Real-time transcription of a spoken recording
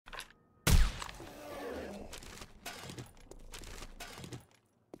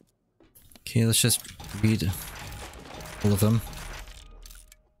Okay, let's just read all of them.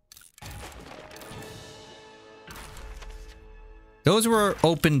 Those were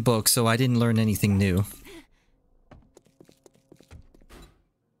open books, so I didn't learn anything new.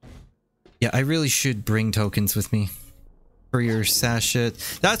 Yeah, I really should bring tokens with me. For your sachet.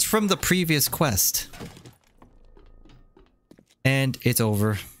 That's from the previous quest. And it's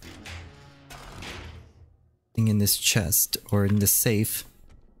over. In this chest, or in this safe.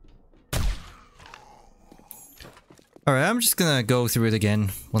 Alright, I'm just gonna go through it again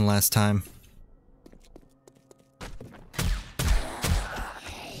one last time.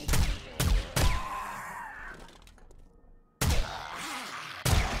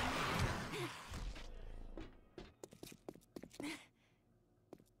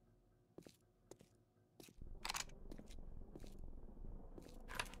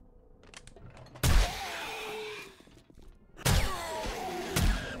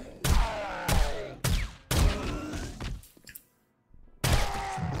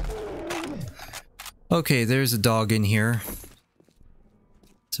 Okay, there's a dog in here.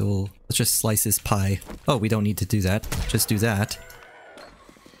 So let's just slice his pie. Oh, we don't need to do that. Just do that.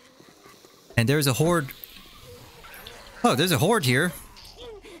 And there's a horde. Oh, there's a horde here.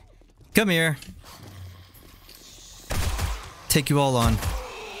 Come here. Take you all on.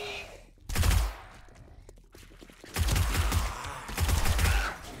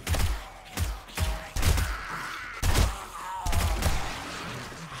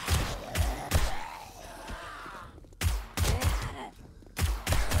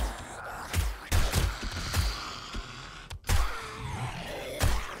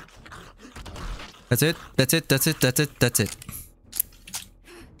 That's it. That's it. That's it. That's it. That's it.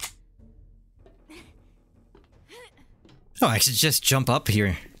 Oh, I should just jump up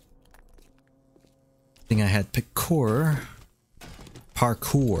here. I think I had parkour.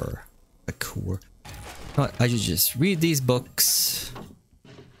 Parkour. Parkour. Oh, I should just read these books.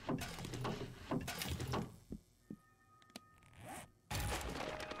 I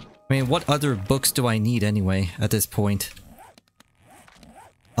mean, what other books do I need anyway at this point?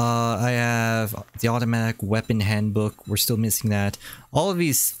 I have the automatic weapon handbook. We're still missing that. All of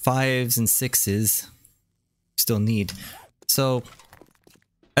these 5s and 6s still need. So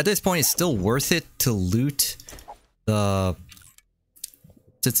at this point, it's still worth it to loot the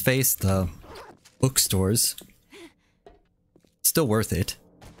the bookstores. Still worth it.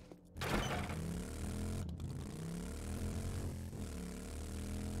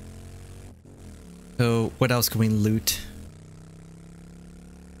 So what else can we loot?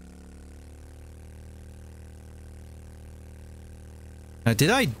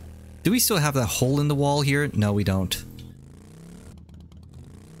 Do we still have that hole in the wall here? No, we don't.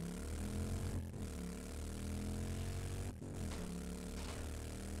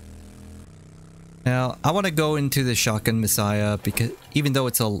 Now, I want to go into the Shotgun Messiah because even though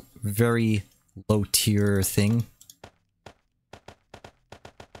it's a very low tier thing.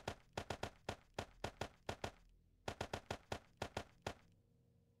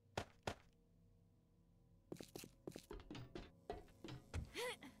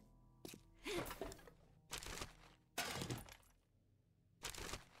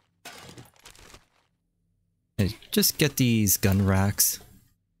 Just get these gun racks.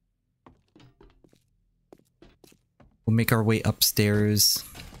 We'll make our way upstairs.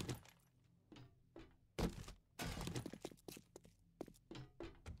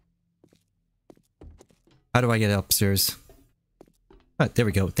 How do I get upstairs? Oh, there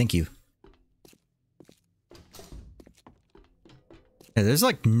we go. Thank you. Yeah, there's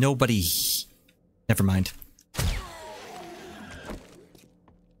like nobody. Never mind.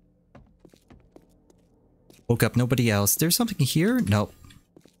 Woke up, nobody else. There's something here? Nope.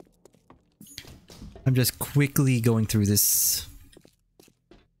 I'm just quickly going through this.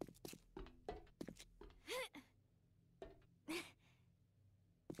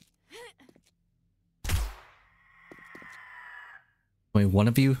 Wait, one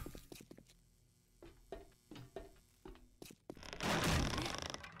of you?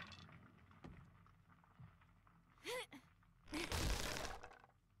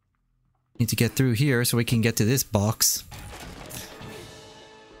 Need to get through here so we can get to this box.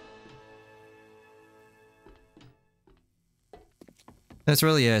 That's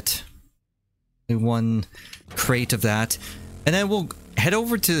really it. One crate of that. And then we'll head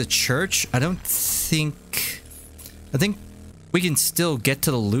over to the church. I think we can still get to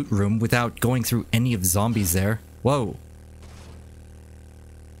the loot room without going through any of the zombies there. Whoa.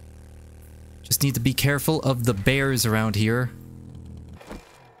 Just need to be careful of the bears around here.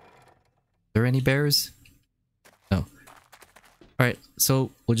 Are there any bears? No. Alright,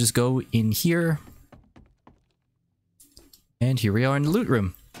 so we'll just go in here. And here we are in the loot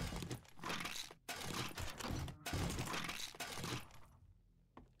room.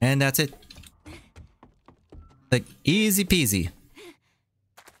 And that's it. Like, easy peasy.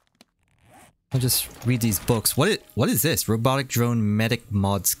 I'll just read these books. What is this? Robotic drone medic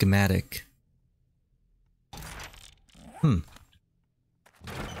mod schematic.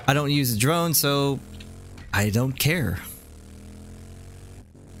 I don't use a drone, so I don't care.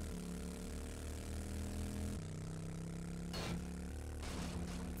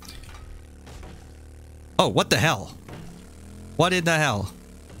 Oh, what the hell? What in the hell?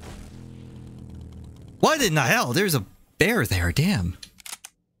 What in the hell? There's a bear there, damn.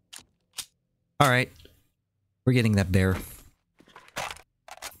 Alright. We're getting that bear.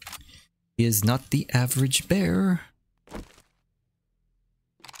 He is not the average bear.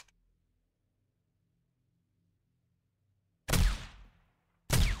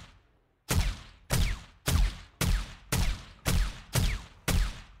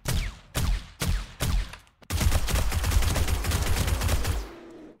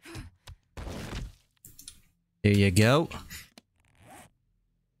 There you go.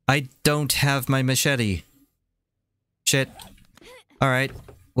 I don't have my machete. Shit. Alright.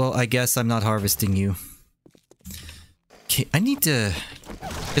 Well, I guess I'm not harvesting you. Okay, I need to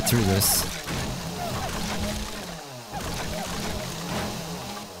get through this.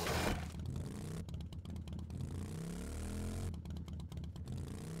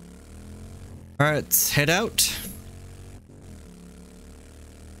 Alright, let's head out.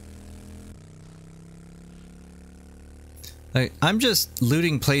 I'm just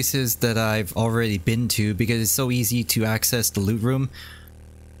looting places that I've already been to because it's so easy to access the loot room.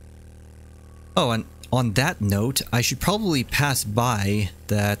 Oh, and on that note, I should probably pass by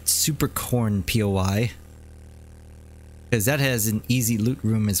that super corn POI, because that has an easy loot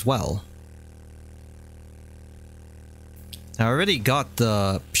room as well. I already got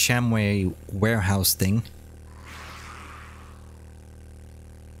the Shamway warehouse thing.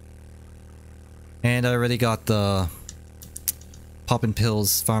 And I already got the Poppin'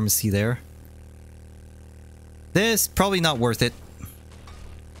 Pills pharmacy there. This probably not worth it.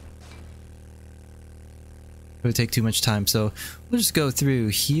 It would take too much time, so we'll just go through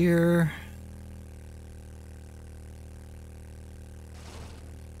here.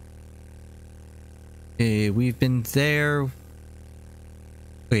 Okay, we've been there.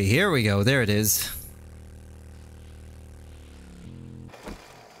 Okay, here we go. There it is.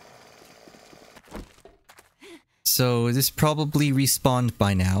 So this probably respawned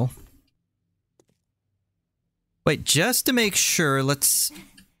by now. Wait, just to make sure, let's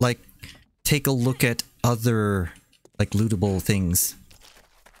like take a look at other like lootable things.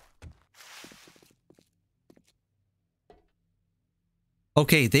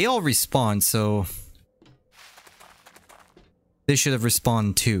 Okay, they all respawn, so they should have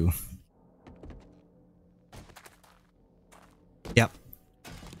respawned too. Yep.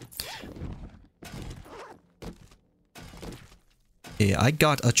 Okay, I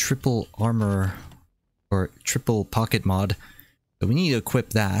got a triple armor or triple pocket mod, so we need to equip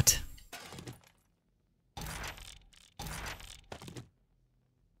that.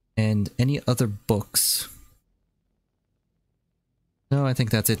 And any other books? No, I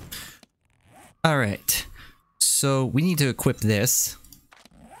think that's it. Alright, so we need to equip this.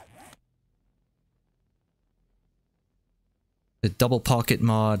 The double pocket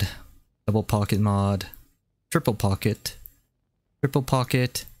mod, triple pocket, triple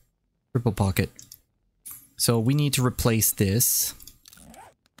pocket, triple pocket. So we need to replace this.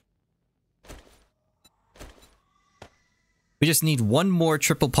 We just need one more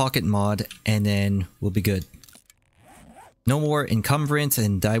triple pocket mod and then we'll be good. No more encumbrance,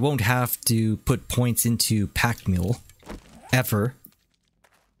 and I won't have to put points into pack mule. Ever.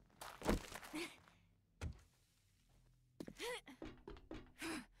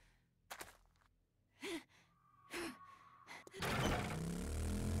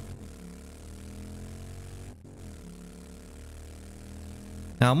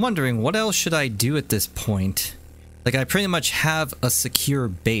 Now I'm wondering, what else should I do at this point? Like, I pretty much have a secure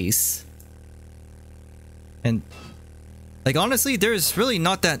base. And, like, honestly, there's really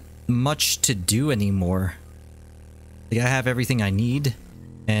not that much to do anymore. Like, I have everything I need,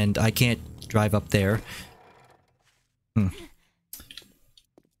 and I can't drive up there. Well,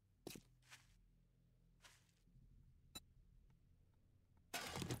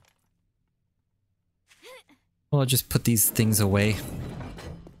 I'll just put these things away.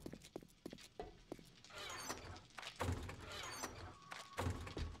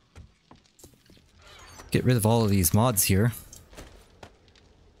 Get rid of all of these mods here.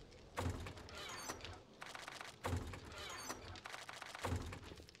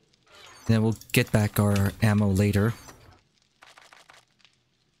 then we'll get back our ammo later.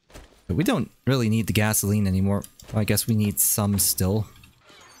 But we don't really need the gasoline anymore. Well, I guess we need some still.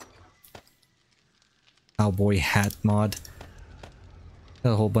 Cowboy hat mod.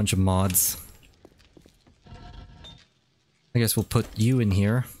 Got a whole bunch of mods. I guess we'll put you in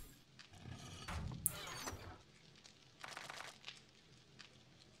here.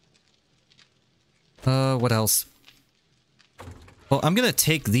 What else? Well, I'm gonna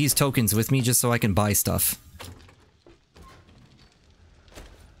take these tokens with me just so I can buy stuff.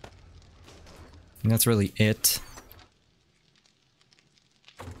 And that's really it.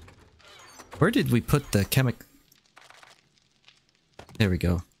 Where did we put the There we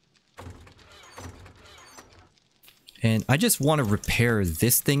go. And I just want to repair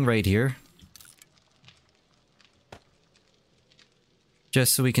this thing right here.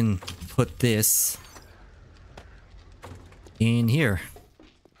 Just so we can put this in here.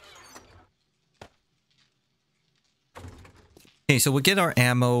 Okay, so we'll get our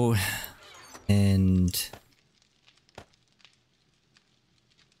ammo and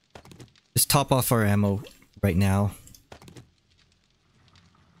just top off our ammo right now.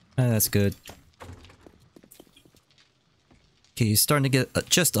 That's good. Okay, he's starting to get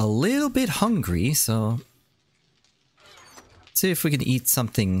just a little bit hungry, so let's see if we can eat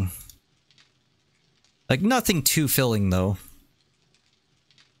something. Like, nothing too filling, though.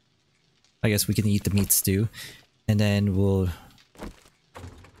 I guess we can eat the meat stew. And then we'll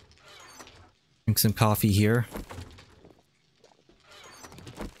drink some coffee here.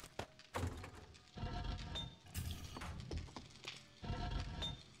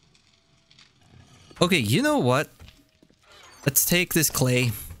 Okay, you know what? Let's take this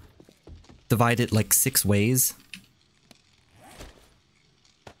clay, divide it like 6 ways.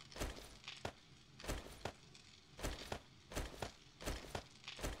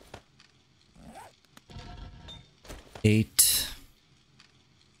 Eight.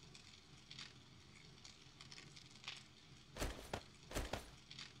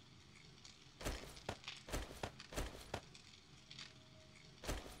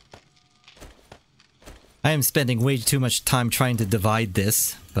 I am spending way too much time trying to divide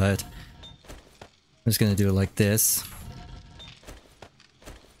this, but I'm just gonna do it like this.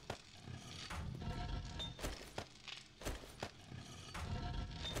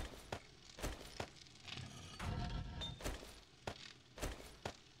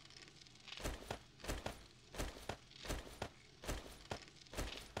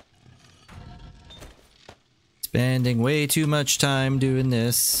 Spending way too much time doing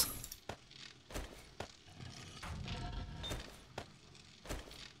this.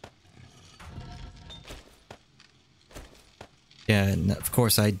 Yeah, and of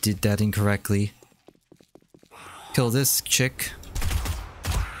course I did that incorrectly. Kill this chick.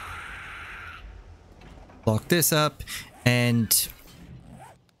 Lock this up, and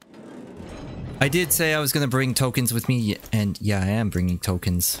I did say I was gonna bring tokens with me, and yeah, I am bringing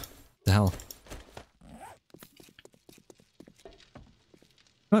tokens. The hell?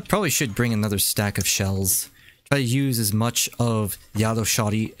 I probably should bring another stack of shells. Try to use as much of the auto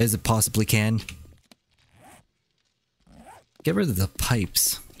shotty as it possibly can. Get rid of the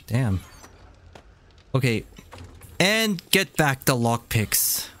pipes. Damn. Okay. And get back the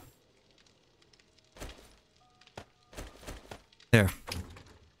lockpicks. There.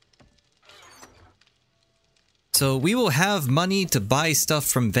 So we will have money to buy stuff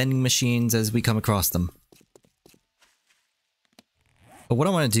from vending machines as we come across them. But what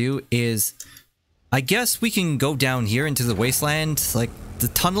I want to do is, I guess we can go down here into the wasteland. Like, the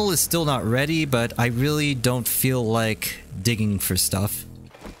tunnel is still not ready, but I really don't feel like digging for stuff.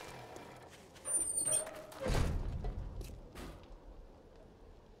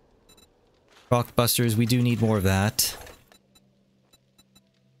 Rockbusters, we do need more of that.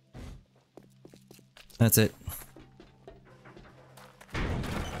 That's it.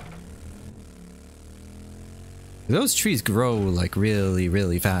 Those trees grow like really,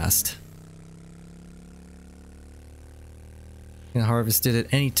 really fast. We can harvest it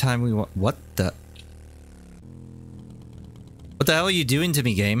at any time we want. What the hell are you doing to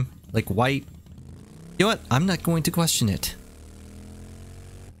me, game? Like, why? You know what? I'm not going to question it.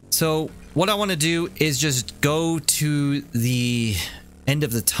 So, what I want to do is just go to the end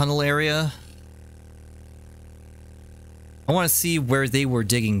of the tunnel area. I want to see where they were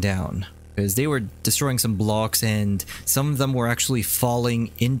digging down. Because they were destroying some blocks and some of them were actually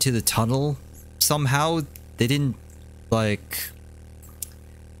falling into the tunnel. Somehow, they didn't, like,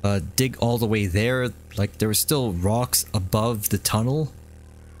 dig all the way there. Like, there were still rocks above the tunnel.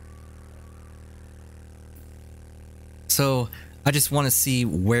 So, I just want to see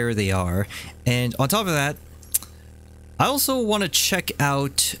where they are. And on top of that, I also want to check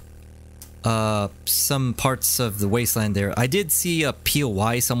out some parts of the Wasteland there. I did see a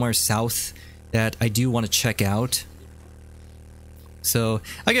POI somewhere south that I do want to check out. So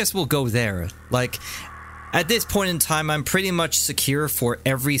I guess we'll go there. Like, at this point in time, I'm pretty much secure for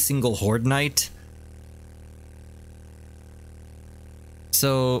every single Horde night.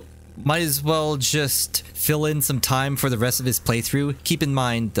 So might as well just fill in some time for the rest of his playthrough. Keep in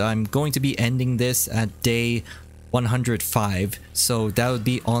mind, I'm going to be ending this at day 105, so that would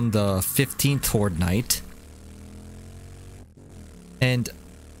be on the 15th Horde night. And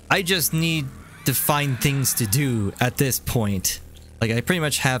I just need to find things to do at this point. Like, I pretty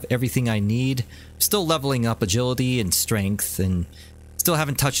much have everything I need. Still leveling up agility and strength, and still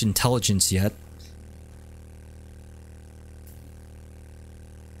haven't touched intelligence yet.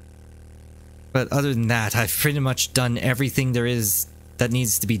 But other than that, I've pretty much done everything there is that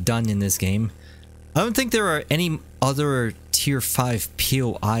needs to be done in this game. I don't think there are any other tier 5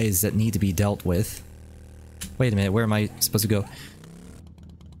 POIs that need to be dealt with. Wait a minute, where am I supposed to go?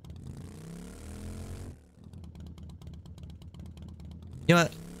 You know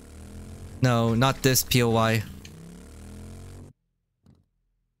what? No, not this POI.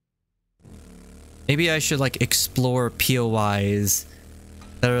 Maybe I should like explore POIs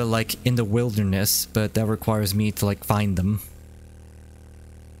that are like in the wilderness, but that requires me to like find them.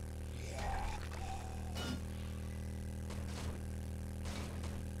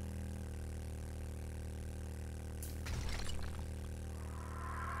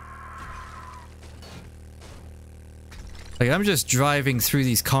 Like, I'm just driving through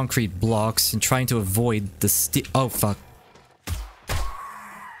these concrete blocks and trying to avoid the oh, fuck.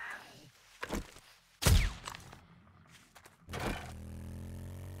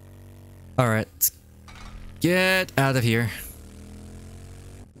 Alright, let's get out of here.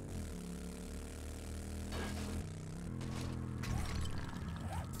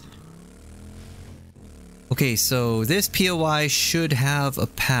 Okay, so this POI should have a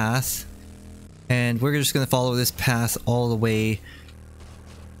path. And we're just gonna follow this path all the way,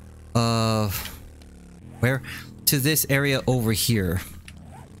 where? To this area over here.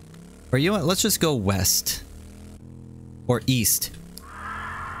 Or you know what, let's just go west. Or east.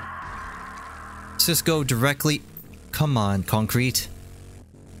 Let's just go directly, come on, concrete.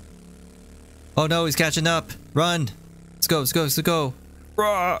 Oh no, he's catching up, run! Let's go, let's go, let's go!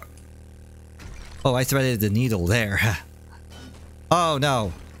 Rah! Oh, I threaded the needle there. Oh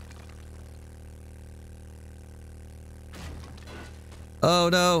no! Oh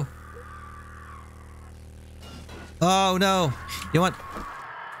no! Oh no! You want?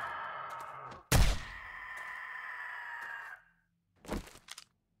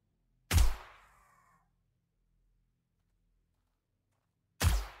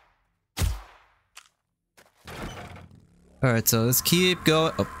 Alright, so let's keep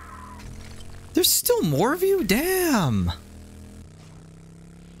going. Oh. There's still more of you? Damn!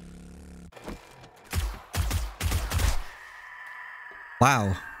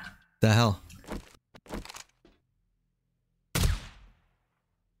 Wow. The hell?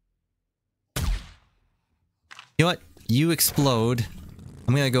 You know what? You explode.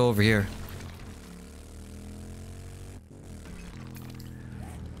 I'm gonna go over here.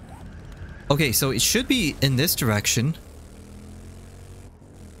 Okay, so it should be in this direction.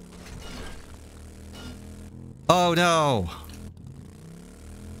 Oh no!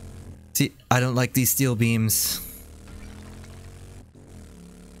 See, I don't like these steel beams.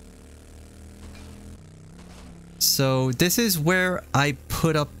 So this is where I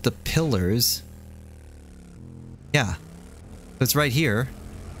put up the pillars. Yeah. It's right here.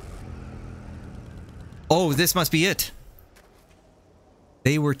 Oh, this must be it.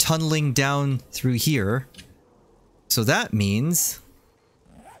 They were tunneling down through here. So that means...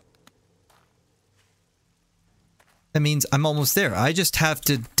 That means I'm almost there. I just have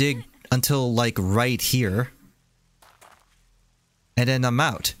to dig until like right here. And then I'm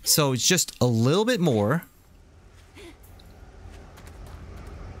out. So it's just a little bit more.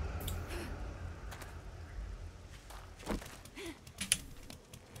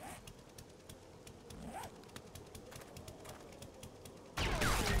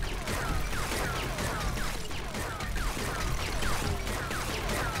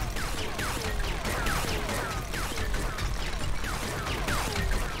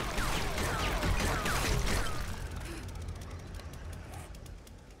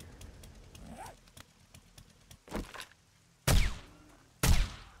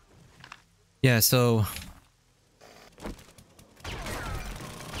 Yeah, so...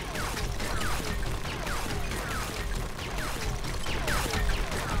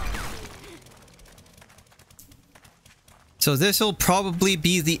 So this will probably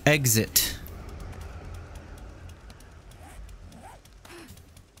be the exit.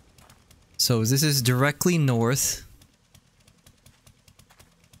 So this is directly north.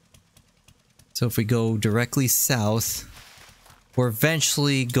 So if we go directly south, we're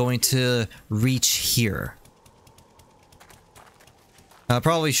eventually going to reach here. I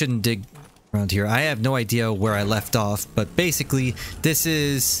probably shouldn't dig around here. I have no idea where I left off, but basically this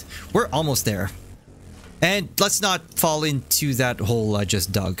is... we're almost there. And let's not fall into that hole I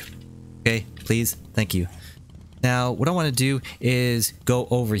just dug. Okay, please? Thank you. Now, what I want to do is go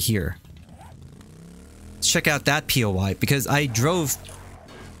over here. Let's check out that POI, because I drove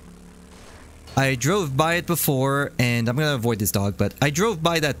by it before, and I'm gonna avoid this dog, but I drove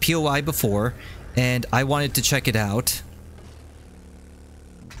by that POI before, and I wanted to check it out.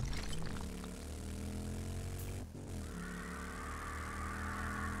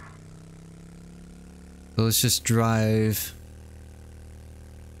 So let's just drive.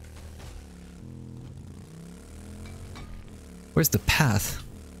 Where's the path?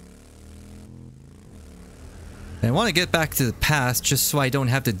 I want to get back to the path just so I don't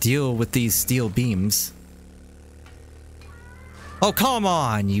have to deal with these steel beams. Oh, come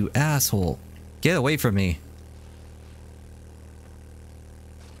on, you asshole. Get away from me.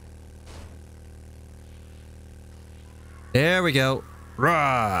 There we go.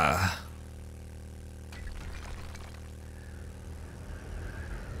 Rah!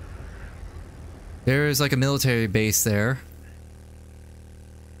 There's like a military base there.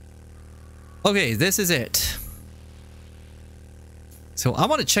 Okay, this is it. So I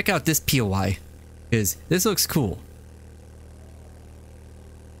want to check out this POI, because this looks cool.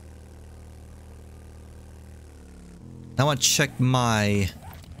 I want to check my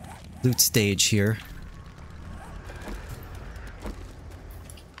loot stage here.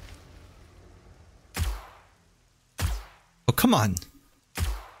 Oh, come on.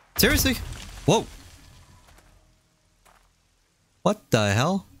 Seriously? Whoa. What the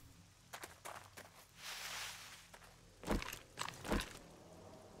hell?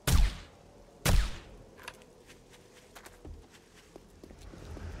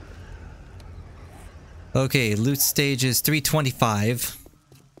 Okay, loot stage is 325.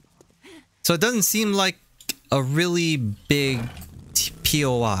 So it doesn't seem like a really big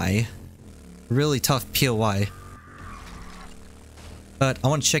POI. Really tough POI. But I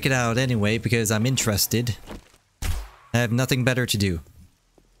want to check it out anyway because I'm interested. I have nothing better to do.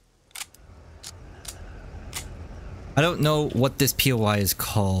 I don't know what this POI is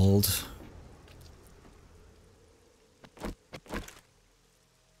called.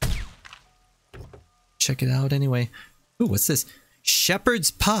 Check it out anyway. Ooh, what's this? Shepherd's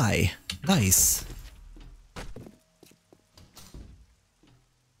pie. Nice.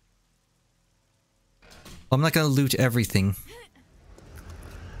 I'm not gonna loot everything.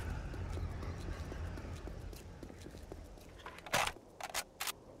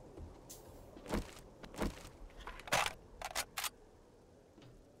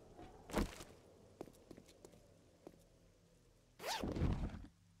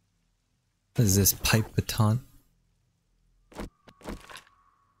 What is this? Pipe baton?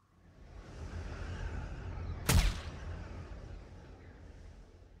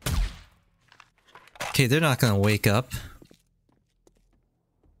 Okay, they're not gonna wake up.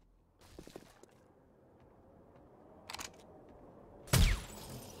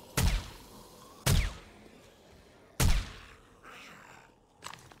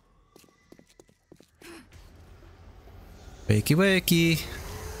 Wakey wakey.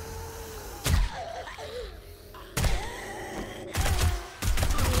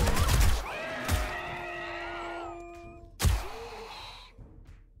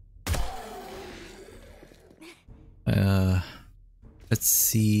 Let's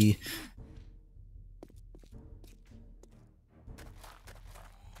see.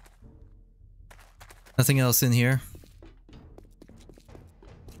 Nothing else in here.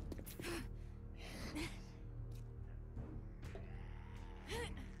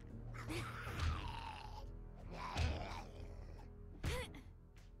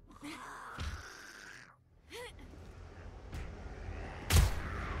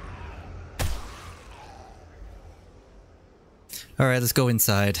 Alright, let's go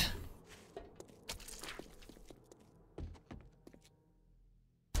inside.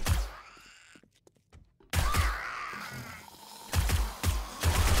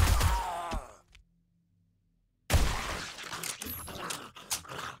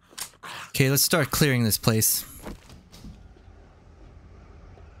 Okay, let's start clearing this place.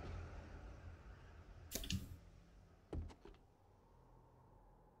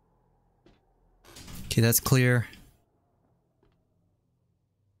 Okay, that's clear.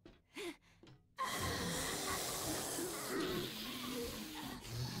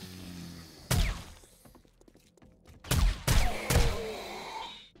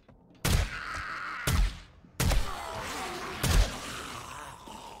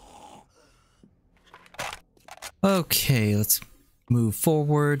 Okay, let's move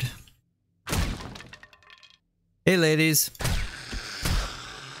forward. Hey, ladies.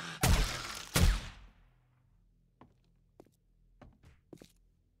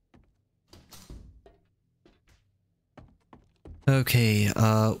 Okay,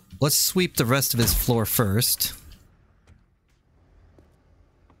 let's sweep the rest of his floor first.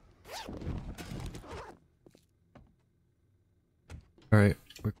 Alright,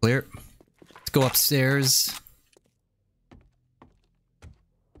 we're clear. Let's go upstairs.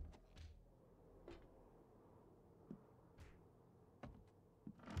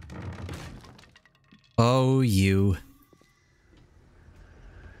 Oh, you.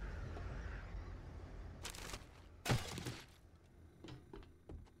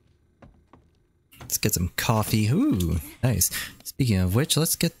 Let's get some coffee. Ooh, nice. Speaking of which,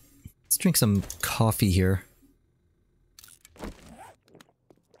 let's drink some coffee here.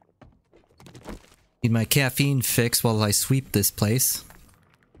 Need my caffeine fix while I sweep this place.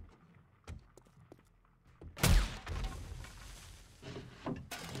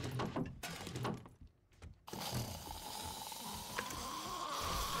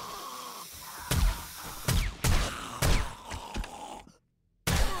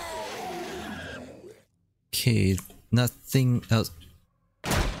 Okay, nothing else.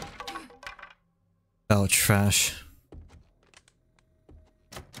 Oh, trash.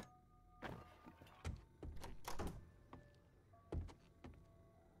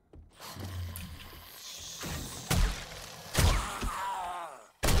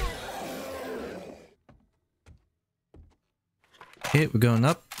 Okay, we're going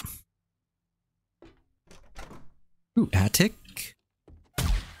up. Ooh, attic.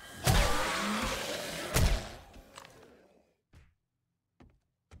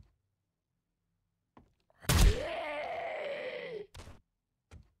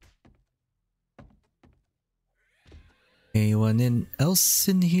 Anyone else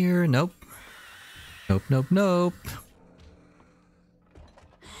in here? Nope. Nope, nope, nope.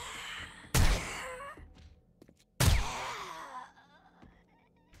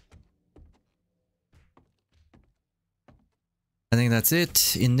 I think that's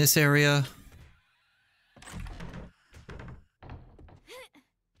it in this area.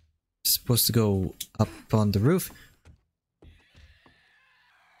 Supposed to go up on the roof.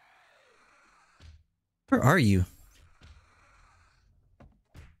 Where are you?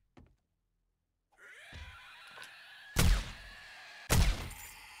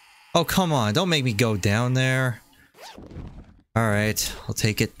 Oh, come on. Don't make me go down there. Alright, I'll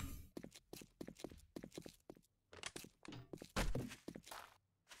take it.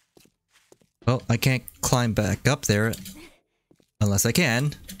 Well, I can't climb back up there. Unless I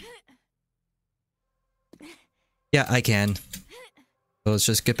can. Yeah, I can. So let's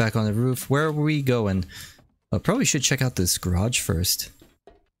just get back on the roof. Where are we going? I probably should check out this garage first.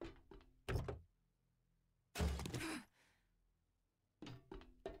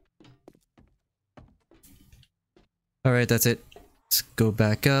 Alright, that's it. Let's go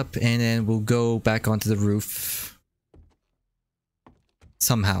back up and then we'll go back onto the roof.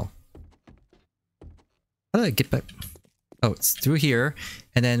 Somehow. How did I get back? Oh, it's through here.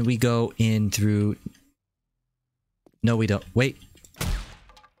 And then we go in through... No, we don't. Wait.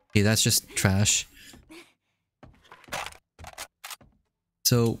 Okay, that's just trash.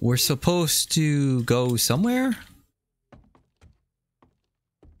 So, we're supposed to go somewhere? Are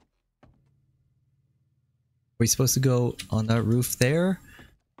we supposed to go on that roof there?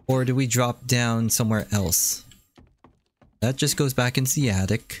 Or do we drop down somewhere else? That just goes back into the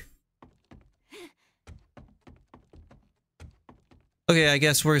attic. Okay, I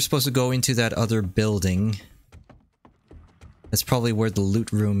guess we're supposed to go into that other building. That's probably where the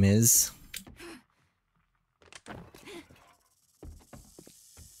loot room is.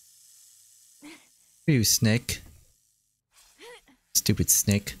 You snake. Stupid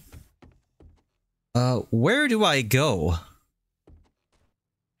snake. Where do I go?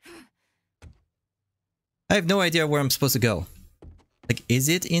 I have no idea where I'm supposed to go. Like, is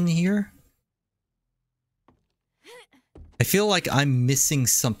it in here? I feel like I'm missing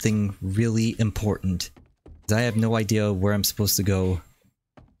something really important. I have no idea where I'm supposed to go.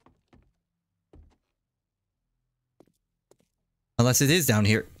 Unless it is down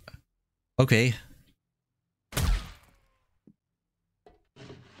here. Okay.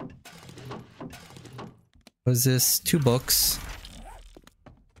 What is this? 2 books.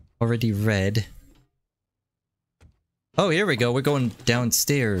 Already read. Oh, here we go. We're going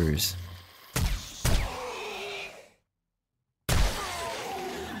downstairs.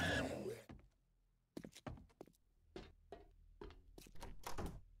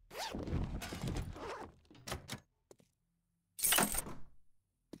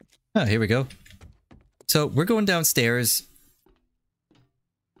 Oh, here we go. So we're going downstairs.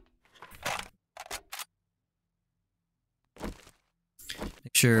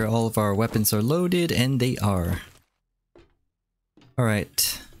 Make sure all of our weapons are loaded, and they are.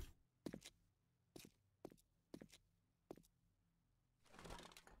 Alright.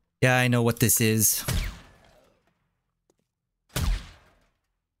 Yeah, I know what this is.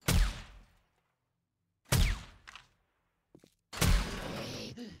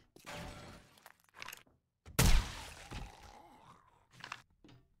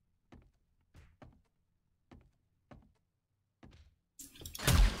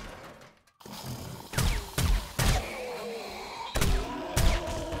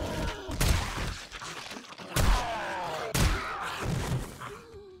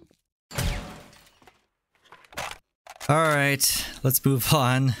 Alright, let's move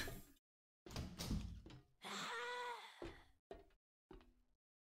on.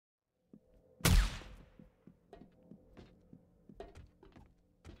 Where are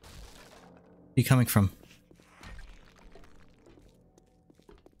you coming from?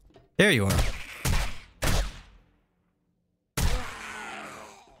 There you are.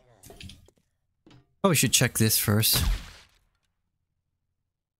 Oh, we should check this first.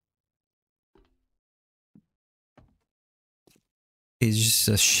 It's just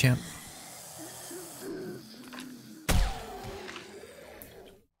a ship.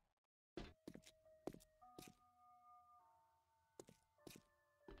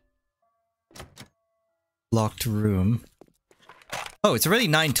 Locked room. Oh, it's already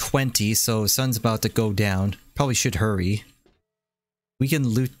 9:20, so sun's about to go down. Probably should hurry. We can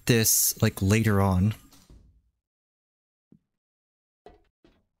loot this, like, later on.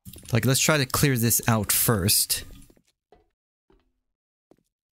 Like, let's try to clear this out first.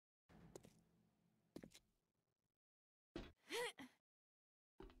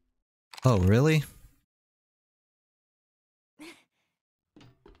 Oh, really?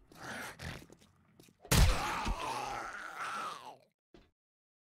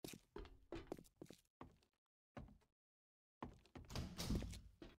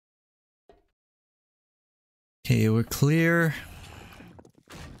 Okay, we're clear.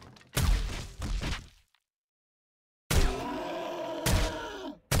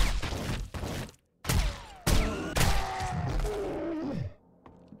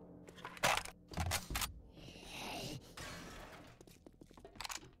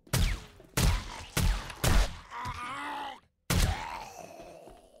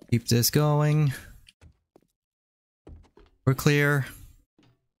 Keep this going. We're clear.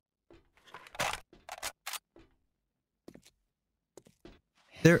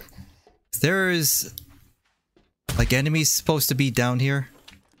 There is like enemies supposed to be down here.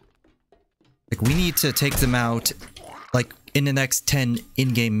 Like we need to take them out like in the next 10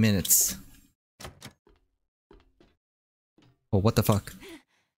 in-game minutes. Oh, what the fuck?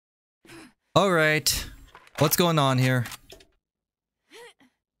 Alright. What's going on here?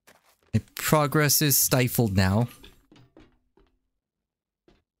 My progress is stifled now.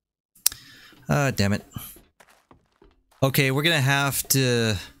 Damn it. Okay, we're gonna have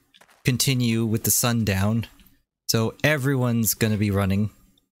to continue with the sundown. So everyone's gonna be running.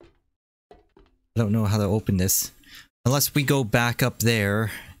 I don't know how to open this. Unless we go back up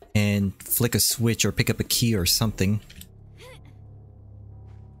there and flick a switch or pick up a key or something.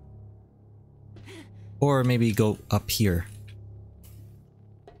 Or maybe go up here.